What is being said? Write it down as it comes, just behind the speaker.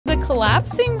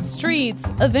collapsing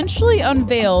streets eventually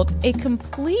unveiled a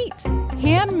complete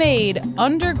handmade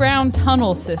underground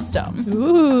tunnel system.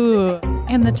 Ooh.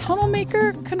 And the tunnel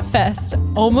maker confessed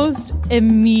almost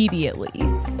immediately.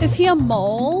 Is he a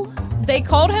mole? They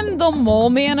called him the Mole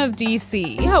Man of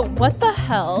D.C. Yeah, what the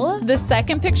hell? The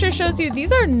second picture shows you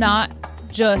these are not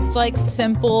just like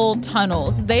simple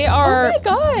tunnels. They are, oh my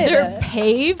God. They're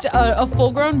paved. A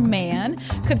full-grown man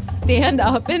could stand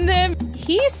up in them.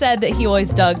 He said that he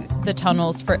always dug the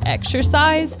tunnels for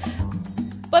exercise,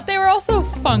 but they were also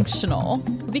functional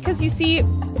because you see,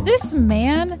 this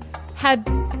man had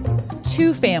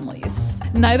 2 families.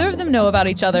 Neither of them know about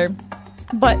each other,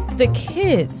 but the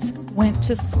kids went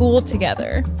to school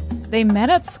together. They met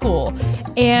at school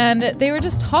and they were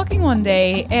just talking one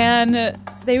day and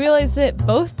they realized that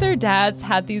both their dads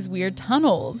had these weird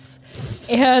tunnels.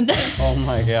 And Oh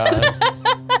my God.